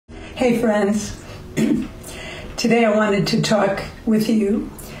Hey friends, today I wanted to talk with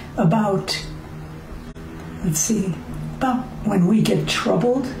you about when we get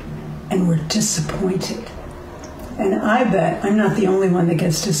troubled and we're disappointed. And I bet I'm not the only one that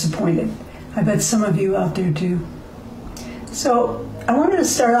gets disappointed. I bet some of you out there do. So I wanted to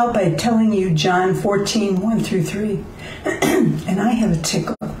start out by telling you John 14, 1 through 3. And I have a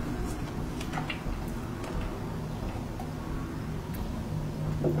tickle.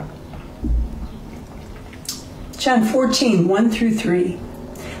 John 14, 1 through 3.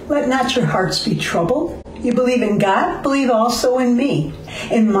 Let not your hearts be troubled. You believe in God, believe also in me.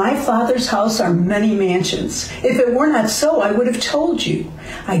 In my Father's house are many mansions. If it were not so, I would have told you.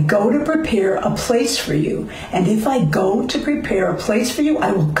 I go to prepare a place for you. And if I go to prepare a place for you,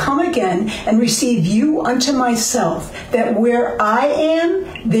 I will come again and receive you unto myself, that where I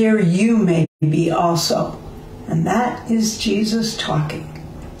am, there you may be also. And that is Jesus talking.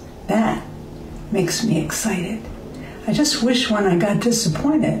 That makes me excited. I just wish when I got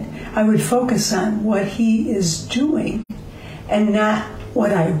disappointed, I would focus on what he is doing and not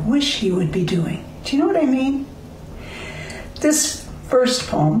what I wish he would be doing. Do you know what I mean? This first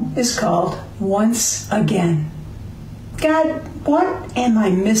poem is called Once Again. God, what am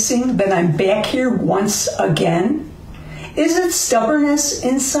I missing that I'm back here once again? Is it stubbornness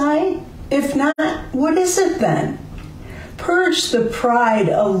inside? If not, what is it then? Purge the pride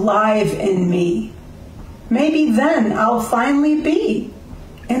alive in me. Maybe then I'll finally be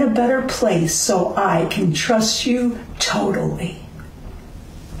in a better place so I can trust you totally.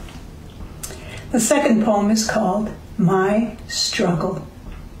 The second poem is called My Struggle.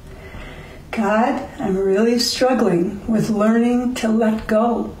 God, I'm really struggling with learning to let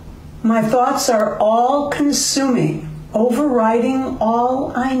go. My thoughts are all consuming, overriding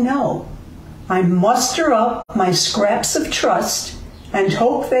all I know. I muster up my scraps of trust and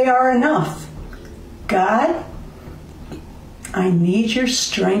hope they are enough. God, I need your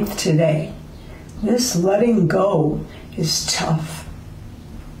strength today. This letting go is tough.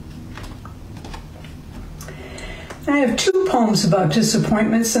 I have two poems about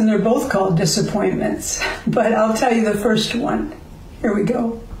disappointments, and they're both called disappointments, but I'll tell you the first one. Here we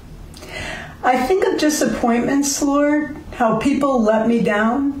go. I think of disappointments, Lord, how people let me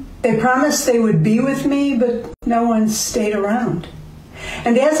down. They promised they would be with me, but no one stayed around.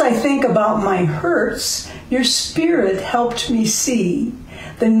 And as I think about my hurts, your Spirit helped me see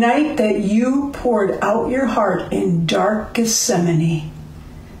the night that you poured out your heart in dark Gethsemane.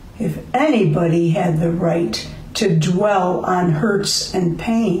 If anybody had the right to dwell on hurts and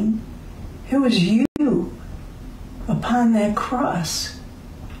pain, it was you upon that cross,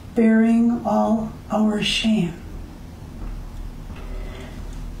 bearing all our shame.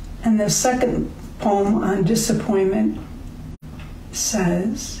 And the second poem on disappointment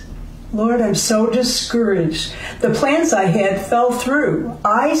says, Lord, I'm so discouraged. The plans I had fell through.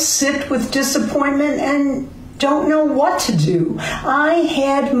 I sit with disappointment and don't know what to do. I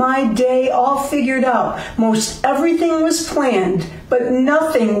had my day all figured out. Most everything was planned, but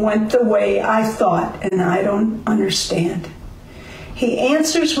nothing went the way I thought, and I don't understand. He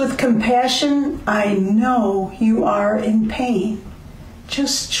answers with compassion, I know you are in pain.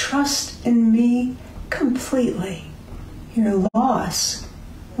 Just trust in me completely. Your loss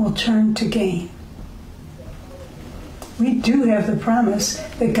will turn to gain. We do have the promise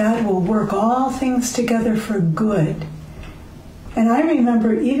that God will work all things together for good. And I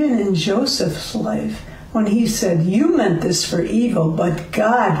remember even in Joseph's life when he said, you meant this for evil, but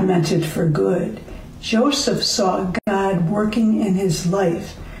God meant it for good. Joseph saw God working in his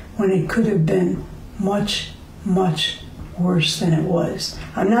life when it could have been much, much worse than it was.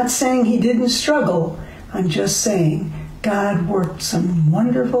 I'm not saying he didn't struggle. I'm just saying God worked some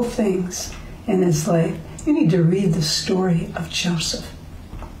wonderful things in his life. You need to read the story of Joseph.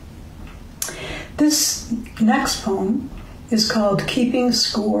 This next poem is called Keeping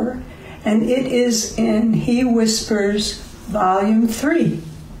Score, and it is in He Whispers, Volume 3.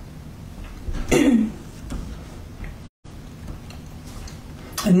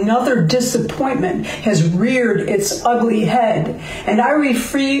 Another disappointment has reared its ugly head, and I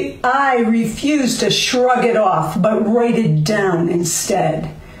refuse to shrug it off, but write it down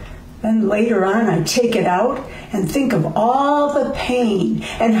instead. Then later on, I take it out and think of all the pain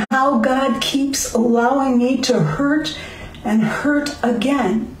and how God keeps allowing me to hurt and hurt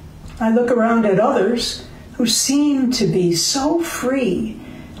again. I look around at others who seem to be so free,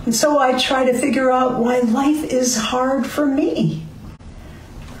 and so I try to figure out why life is hard for me.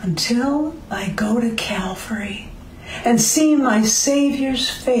 Until I go to Calvary and see my Savior's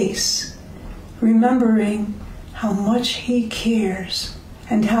face, remembering how much he cares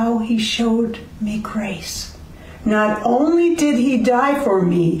and how he showed me grace. Not only did he die for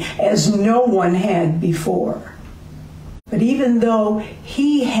me as no one had before, but even though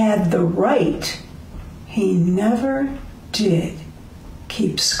he had the right, he never did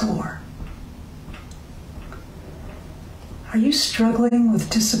keep score. Are you struggling with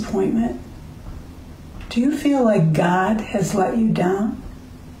disappointment? Do you feel like God has let you down?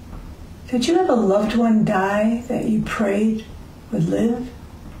 Did you have a loved one die that you prayed would live?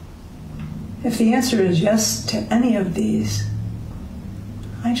 If the answer is yes to any of these,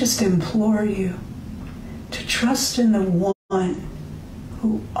 I just implore you to trust in the one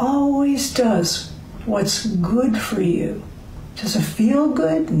who always does what's good for you. Does it feel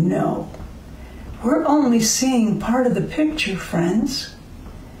good? No. We're only seeing part of the picture, friends.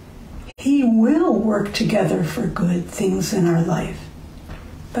 He will work together for good things in our life.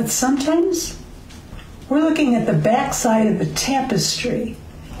 But sometimes we're looking at the backside of the tapestry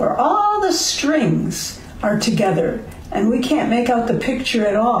where all the strings are together and we can't make out the picture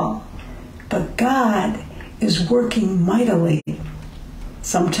at all. But God is working mightily,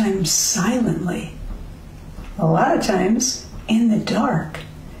 sometimes silently, a lot of times in the dark.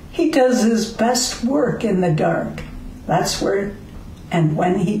 He does his best work in the dark. That's where and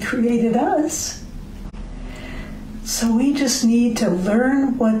when he created us. So we just need to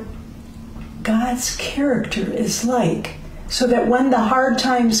learn what God's character is like, so that when the hard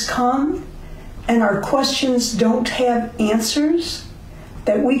times come and our questions don't have answers,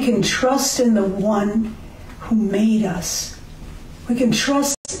 that we can trust in the one who made us. We can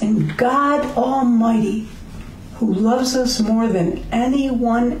trust in God Almighty, who loves us more than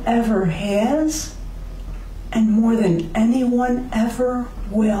anyone ever has and more than anyone ever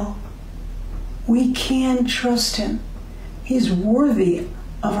will. We can trust him. He's worthy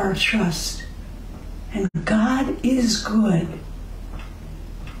of our trust. And God is good.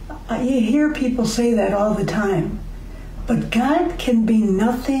 You hear people say that all the time. But God can be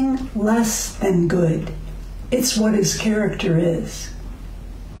nothing less than good. It's what his character is.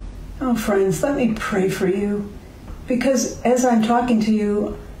 Oh, friends, let me pray for you. Because as I'm talking to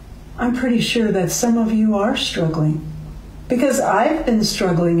you, I'm pretty sure that some of you are struggling. Because I've been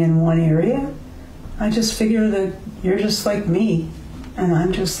struggling in one area. I just figure that you're just like me, and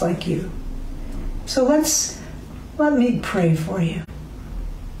I'm just like you. So let me pray for you.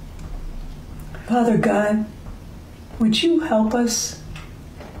 Father God, would you help us?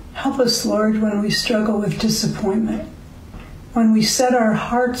 Help us, Lord, when we struggle with disappointment, when we set our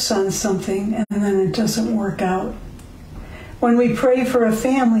hearts on something and then it doesn't work out, when we pray for a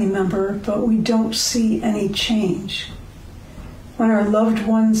family member but we don't see any change, when our loved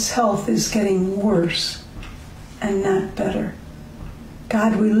one's health is getting worse and not better.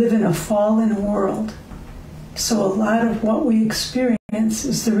 God, we live in a fallen world, so a lot of what we experience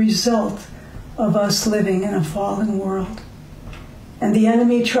is the result of us living in a fallen world. And the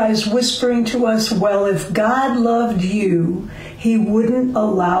enemy tries whispering to us, well, if God loved you, he wouldn't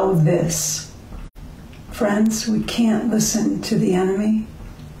allow this. Friends, we can't listen to the enemy.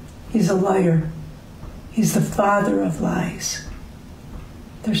 He's a liar. He's the father of lies.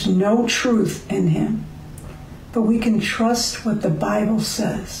 There's no truth in him. But we can trust what the Bible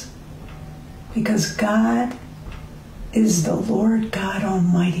says, because God is the Lord God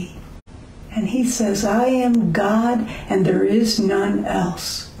Almighty. And he says, I am God and there is none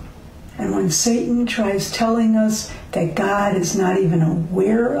else. And when Satan tries telling us that God is not even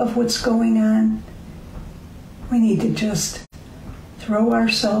aware of what's going on, we need to just throw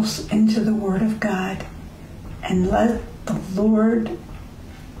ourselves into the Word of God and let the Lord,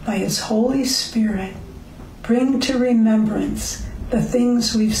 by his Holy Spirit, bring to remembrance the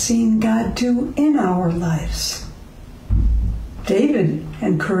things we've seen God do in our lives. David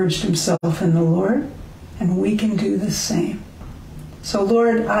encouraged himself in the Lord, and we can do the same. So,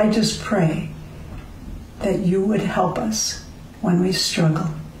 Lord, I just pray that you would help us when we struggle.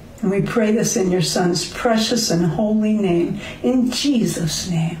 And we pray this in your Son's precious and holy name, in Jesus'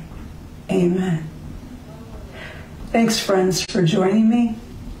 name. Amen. Thanks, friends, for joining me,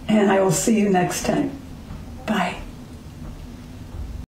 and I will see you next time.